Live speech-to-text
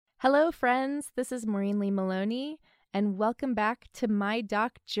Hello, friends. This is Maureen Lee Maloney, and welcome back to My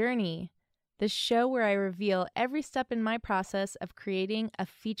Doc Journey, the show where I reveal every step in my process of creating a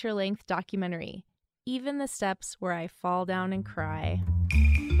feature-length documentary, even the steps where I fall down and cry.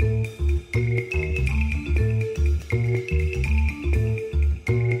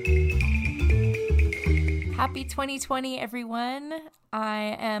 Happy 2020, everyone.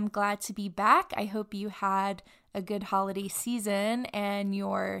 I am glad to be back. I hope you had a good holiday season and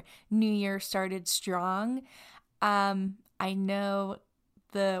your new year started strong. I know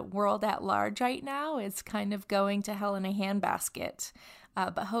the world at large right now is kind of going to hell in a handbasket,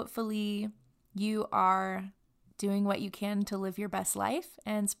 but hopefully you are doing what you can to live your best life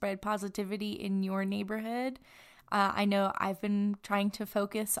and spread positivity in your neighborhood. I know I've been trying to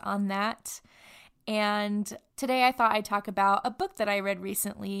focus on that. And today I thought I'd talk about a book that I read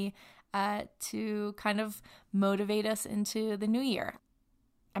recently to kind of motivate us into the new year.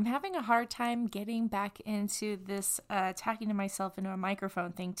 I'm having a hard time getting back into this talking to myself into a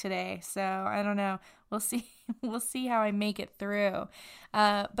microphone thing today. So I don't know. We'll see. We'll see how I make it through.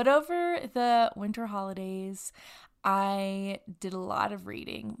 But over the winter holidays, I did a lot of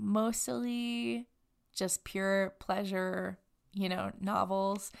reading, mostly just pure pleasure,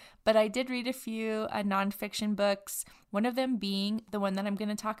 novels, but I did read a few nonfiction books, one of them being the one that I'm going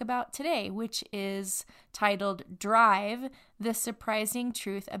to talk about today, which is titled Drive, The Surprising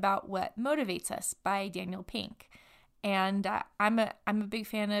Truth About What Motivates Us by Daniel Pink. And I'm a big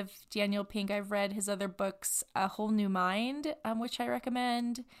fan of Daniel Pink. I've read his other books, A Whole New Mind, which I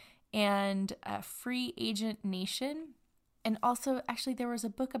recommend, and Free Agent Nation. And also, actually, there was a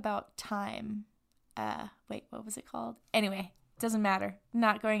book about time. What was it called? Anyway, doesn't matter.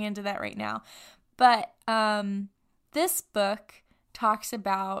 Not going into that right now. But this book talks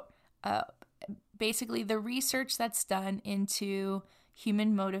about basically the research that's done into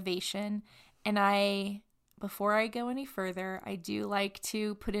human motivation. And before I go any further, I do like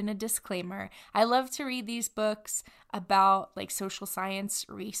to put in a disclaimer. I love to read these books about like social science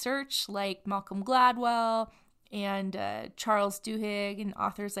research, like Malcolm Gladwell and Charles Duhigg and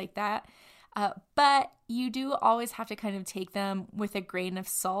authors like that. But you do always have to kind of take them with a grain of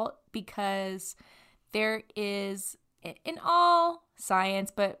salt, because there is, in all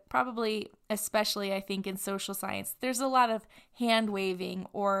science, but probably especially I think in social science, there's a lot of hand waving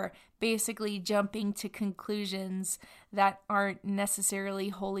or basically jumping to conclusions that aren't necessarily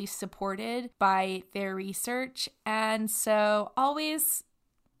wholly supported by their research. And so always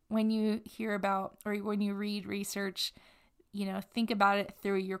when you hear about or when you read research, think about it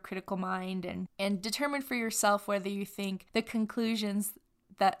through your critical mind and determine for yourself whether you think the conclusions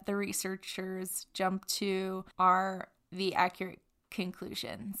that the researchers jump to are the accurate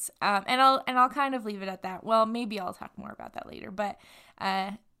conclusions. And I'll kind of leave it at that. Well, maybe I'll talk more about that later. But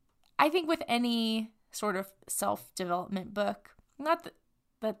I think with any sort of self-development book, not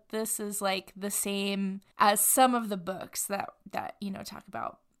that this is like the same as some of the books that talk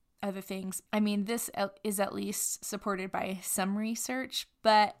about other things. I mean, this is at least supported by some research,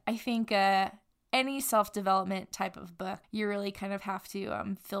 but I think any self-development type of book, you really kind of have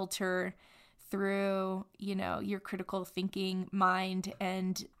to filter through, your critical thinking mind.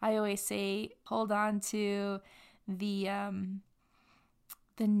 And I always say, hold on to the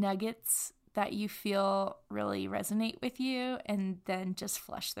nuggets that you feel really resonate with you, and then just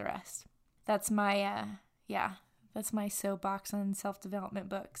flush the rest. That's my that's my soapbox on self-development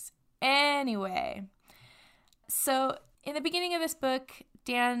books. Anyway, so in the beginning of this book,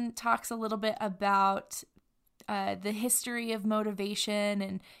 Dan talks a little bit about the history of motivation.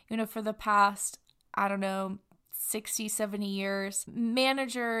 And, for the past, 60, 70 years,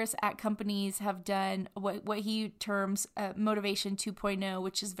 managers at companies have done what he terms motivation 2.0,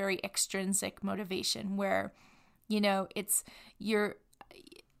 which is very extrinsic motivation, where, it's your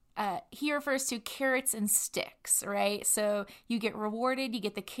he refers to carrots and sticks, right? So you get rewarded, you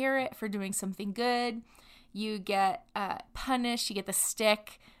get the carrot for doing something good, you get punished, you get the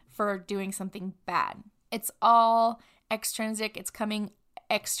stick for doing something bad. It's all extrinsic, it's coming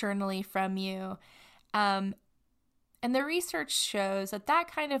externally from you. And the research shows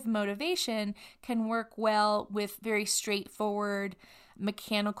that kind of motivation can work well with very straightforward,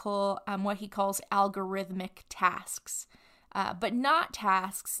 mechanical, what he calls algorithmic tasks. But not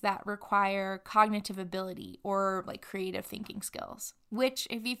tasks that require cognitive ability or like creative thinking skills, which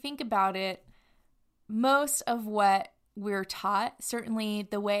if you think about it, most of what we're taught, certainly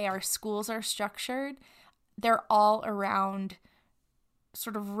the way our schools are structured, they're all around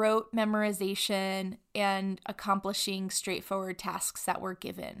sort of rote memorization and accomplishing straightforward tasks that we're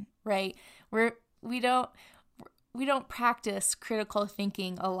given, right? we don't practice critical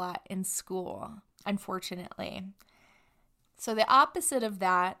thinking a lot in school, unfortunately. So the opposite of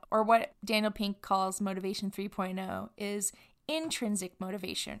that, or what Daniel Pink calls motivation 3.0, is intrinsic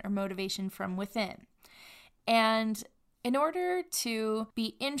motivation, or motivation from within. And in order to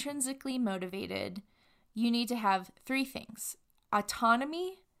be intrinsically motivated, you need to have three things: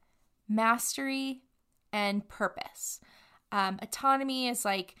 autonomy, mastery, and purpose. Autonomy is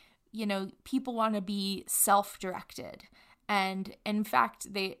like, people want to be self-directed. And in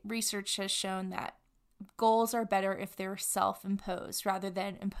fact, the research has shown that goals are better if they're self-imposed rather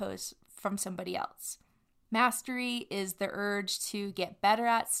than imposed from somebody else. Mastery is the urge to get better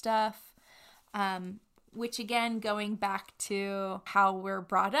at stuff, which again, going back to how we're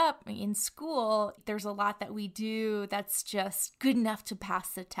brought up in school, there's a lot that we do that's just good enough to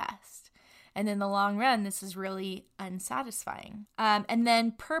pass the test. And in the long run, this is really unsatisfying. And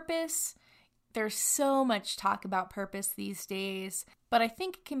then purpose, there's so much talk about purpose these days, but I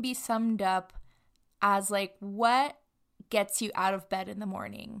think it can be summed up as like what gets you out of bed in the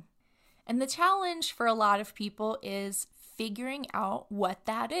morning. And the challenge for a lot of people is figuring out what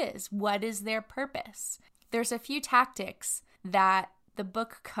that is. What is their purpose? There's a few tactics that the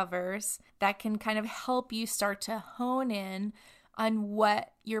book covers that can kind of help you start to hone in on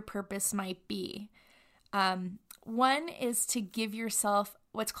what your purpose might be. One is to give yourself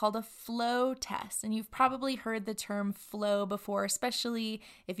what's called a flow test. And you've probably heard the term flow before, especially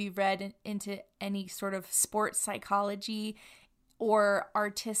if you've read into any sort of sports psychology or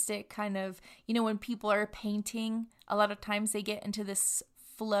artistic kind of, when people are painting, a lot of times they get into this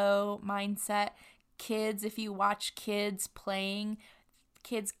flow mindset. Kids, if you watch kids playing,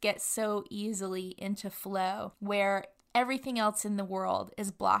 kids get so easily into flow where everything else in the world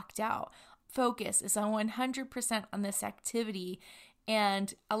is blocked out. Focus is on 100% on this activity.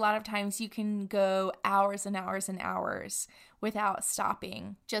 And a lot of times you can go hours and hours and hours without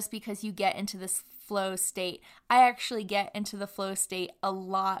stopping just because you get into this flow state. I actually get into the flow state a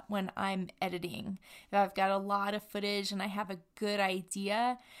lot when I'm editing. If I've got a lot of footage and I have a good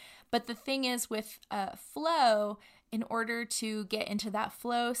idea. But the thing is with flow, in order to get into that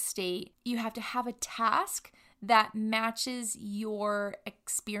flow state, you have to have a task that matches your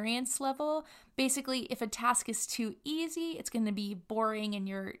experience level. Basically, if a task is too easy, it's going to be boring and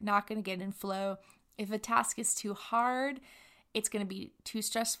you're not going to get in flow. If a task is too hard, it's going to be too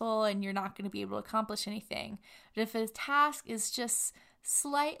stressful and you're not going to be able to accomplish anything. But if a task is just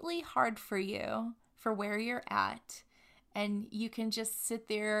slightly hard for you, for where you're at, and you can just sit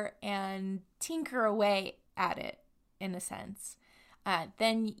there and tinker away at it, in a sense,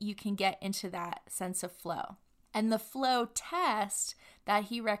 then you can get into that sense of flow. And the flow test that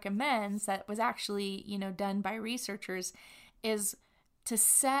he recommends, that was actually, done by researchers, is to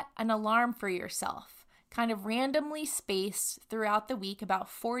set an alarm for yourself, kind of randomly spaced throughout the week, about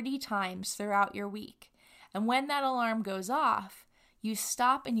 40 times throughout your week. And when that alarm goes off, you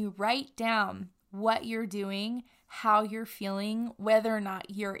stop and you write down what you're doing, how you're feeling, whether or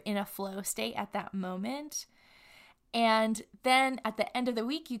not you're in a flow state at that moment. And then at the end of the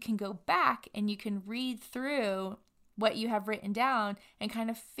week, you can go back and you can read through what you have written down and kind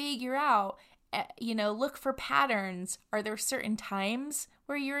of figure out, look for patterns. Are there certain times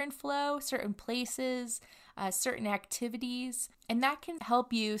where you're in flow, certain places, certain activities? And that can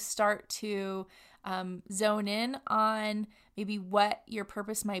help you start to zone in on maybe what your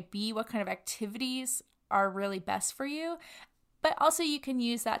purpose might be, what kind of activities are really best for you. But also you can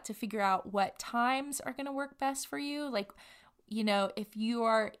use that to figure out what times are going to work best for you. Like, if you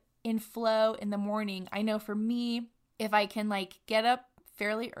are in flow in the morning, I know for me, if I can get up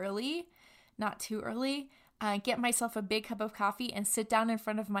fairly early, not too early, get myself a big cup of coffee and sit down in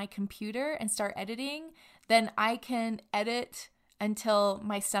front of my computer and start editing, then I can edit until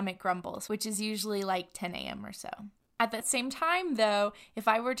my stomach grumbles, which is usually 10 a.m. or so. At the same time, though, if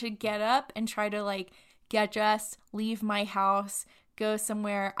I were to get up and try to get dressed, leave my house, go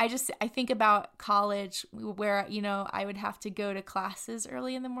somewhere. I think about college where, I would have to go to classes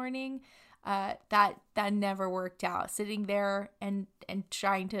early in the morning. That never worked out. Sitting there and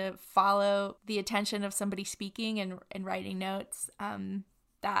trying to follow the attention of somebody speaking and writing notes,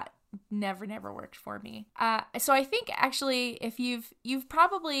 that never worked for me. So I think actually if you've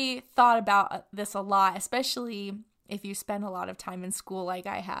probably thought about this a lot, especially if you spend a lot of time in school like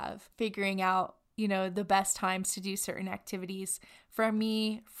I have, figuring out the best times to do certain activities. For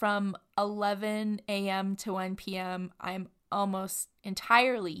me, from 11 a.m. to 1 p.m., I'm almost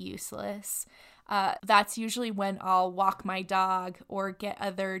entirely useless. That's usually when I'll walk my dog or get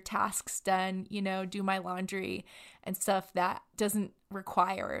other tasks done, do my laundry and stuff that doesn't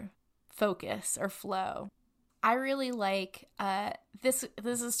require focus or flow. I really like this.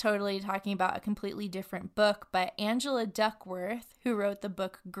 This is totally talking about a completely different book, but Angela Duckworth, who wrote the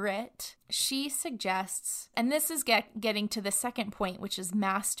book Grit, she suggests, and this is getting to the second point, which is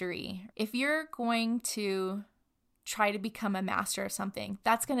mastery. If you're going to try to become a master of something,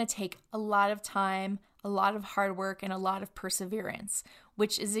 that's going to take a lot of time, a lot of hard work, and a lot of perseverance,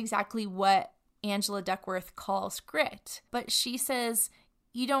 which is exactly what Angela Duckworth calls grit. But she says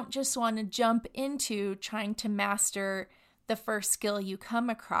you don't just want to jump into trying to master the first skill you come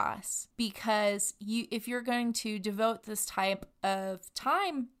across, because if you're going to devote this type of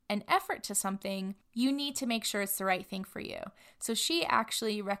time and effort to something, you need to make sure it's the right thing for you. So she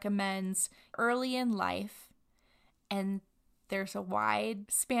actually recommends early in life, and there's a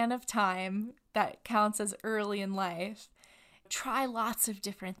wide span of time that counts as early in life, try lots of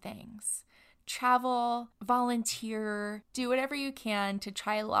different things. Travel, volunteer, do whatever you can to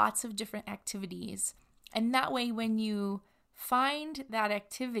try lots of different activities. And that way, when you find that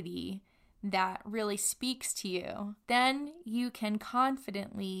activity that really speaks to you, then you can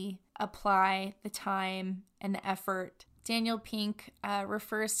confidently apply the time and the effort. Daniel Pink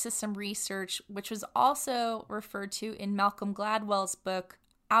refers to some research, which was also referred to in Malcolm Gladwell's book,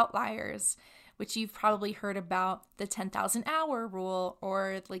 Outliers, which you've probably heard about, the 10,000 hour rule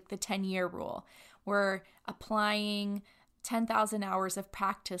or like the 10-year rule, where applying 10,000 hours of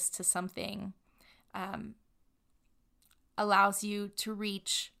practice to something allows you to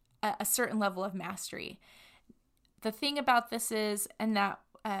reach a certain level of mastery. The thing about this is, and that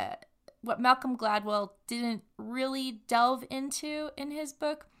what Malcolm Gladwell didn't really delve into in his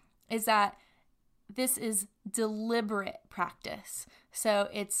book, is that this is deliberate practice. So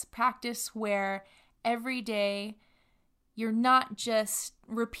it's practice where every day you're not just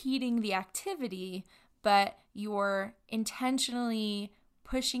repeating the activity, but you're intentionally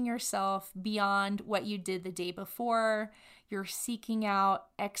pushing yourself beyond what you did the day before. You're seeking out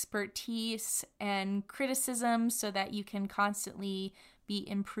expertise and criticism so that you can constantly be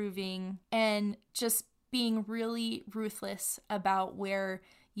improving, and just being really ruthless about where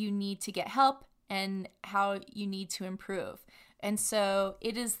you need to get help and how you need to improve. And so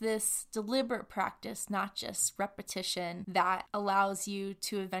it is this deliberate practice, not just repetition, that allows you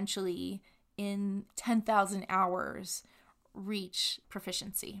to eventually, in 10,000 hours, reach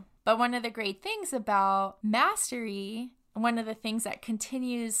proficiency. But one of the great things about mastery, one of the things that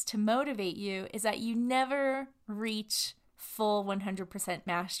continues to motivate you, is that you never reach full 100%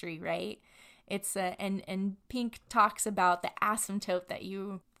 mastery, right? It's and Pink talks about the asymptote that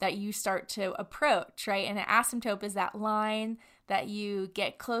you start to approach, right? And an asymptote is that line that you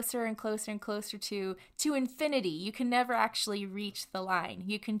get closer and closer and closer to infinity. You can never actually reach the line.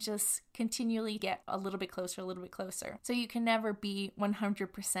 You can just continually get a little bit closer, a little bit closer. So you can never be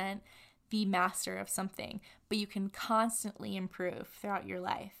 100% the master of something, but you can constantly improve throughout your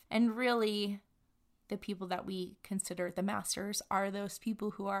life. And really, the people that we consider the masters are those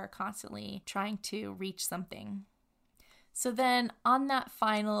people who are constantly trying to reach something. So then on that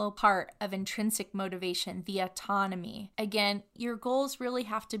final part of intrinsic motivation, the autonomy, again, your goals really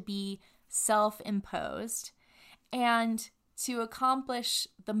have to be self-imposed. And to accomplish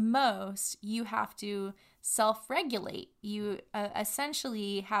the most, you have to self-regulate. You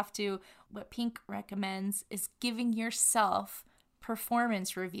essentially have to, what Pink recommends is giving yourself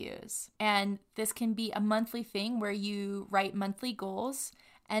performance reviews. And this can be a monthly thing where you write monthly goals,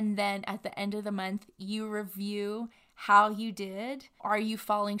 and then at the end of the month, you review how you did. Are you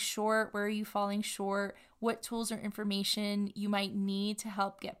falling short? Where are you falling short? What tools or information you might need to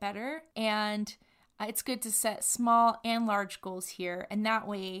help get better? And it's good to set small and large goals here. And that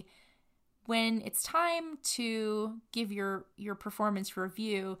way, when it's time to give your performance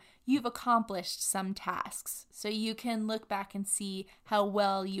review, you've accomplished some tasks. So you can look back and see how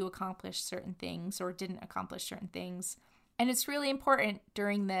well you accomplished certain things or didn't accomplish certain things. And it's really important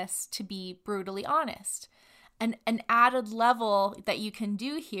during this to be brutally honest. An added level that you can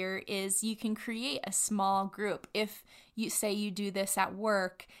do here is you can create a small group. If you say you do this at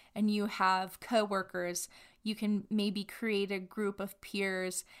work and you have coworkers, you can maybe create a group of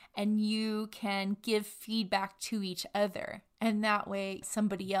peers and you can give feedback to each other. And that way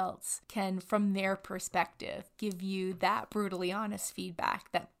somebody else can, from their perspective, give you that brutally honest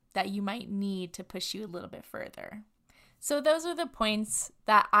feedback that you might need to push you a little bit further. So those are the points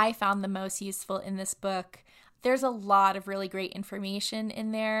that I found the most useful in this book. There's a lot of really great information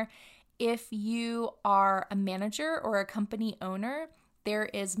in there. If you are a manager or a company owner, there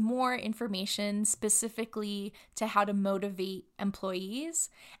is more information specifically to how to motivate employees.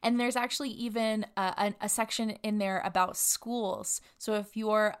 And there's actually even a section in there about schools. So if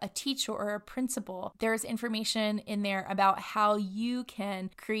you're a teacher or a principal, there's information in there about how you can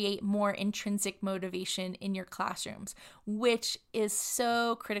create more intrinsic motivation in your classrooms, which is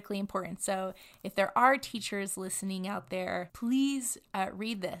so critically important. So if there are teachers listening out there, please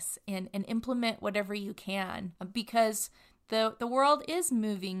read this and implement whatever you can, because the world is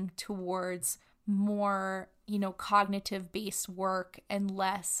moving towards more, cognitive-based work and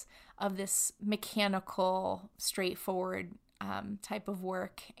less of this mechanical, straightforward type of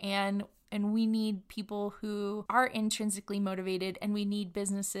work. And we need people who are intrinsically motivated, and we need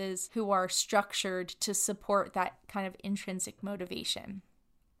businesses who are structured to support that kind of intrinsic motivation.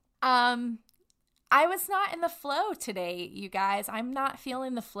 I was not in the flow today, you guys. I'm not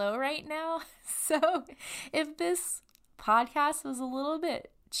feeling the flow right now. So if this podcast was a little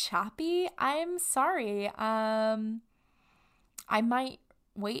bit choppy, I'm sorry. I might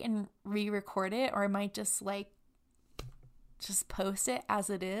wait and re-record it, or I might just post it as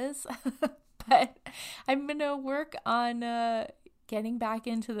it is. But I'm gonna work on getting back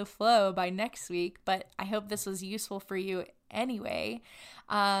into the flow by next week. But I hope this was useful for you anyway.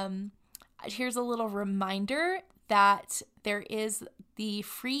 Here's a little reminder that there is the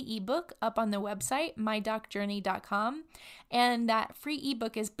free ebook up on the website, mydocjourney.com. And that free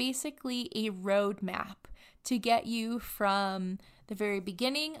ebook is basically a roadmap to get you from the very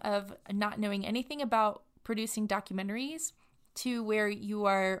beginning of not knowing anything about producing documentaries to where you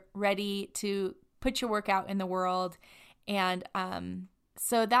are ready to put your work out in the world. And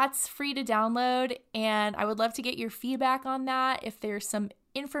so that's free to download. And I would love to get your feedback on that. If there's some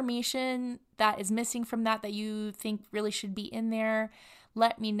information that is missing from that you think really should be in there,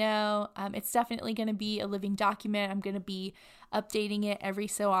 let me know. It's definitely going to be a living document. I'm going to be updating it every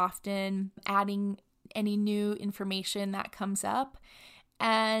so often, adding any new information that comes up.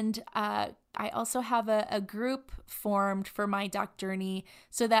 And I also have a group formed for My Doc Journey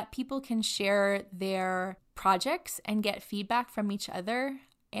so that people can share their projects and get feedback from each other.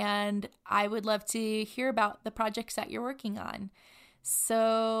 And I would love to hear about the projects that you're working on.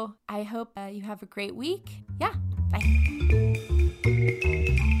 So I hope you have a great week. Yeah, bye.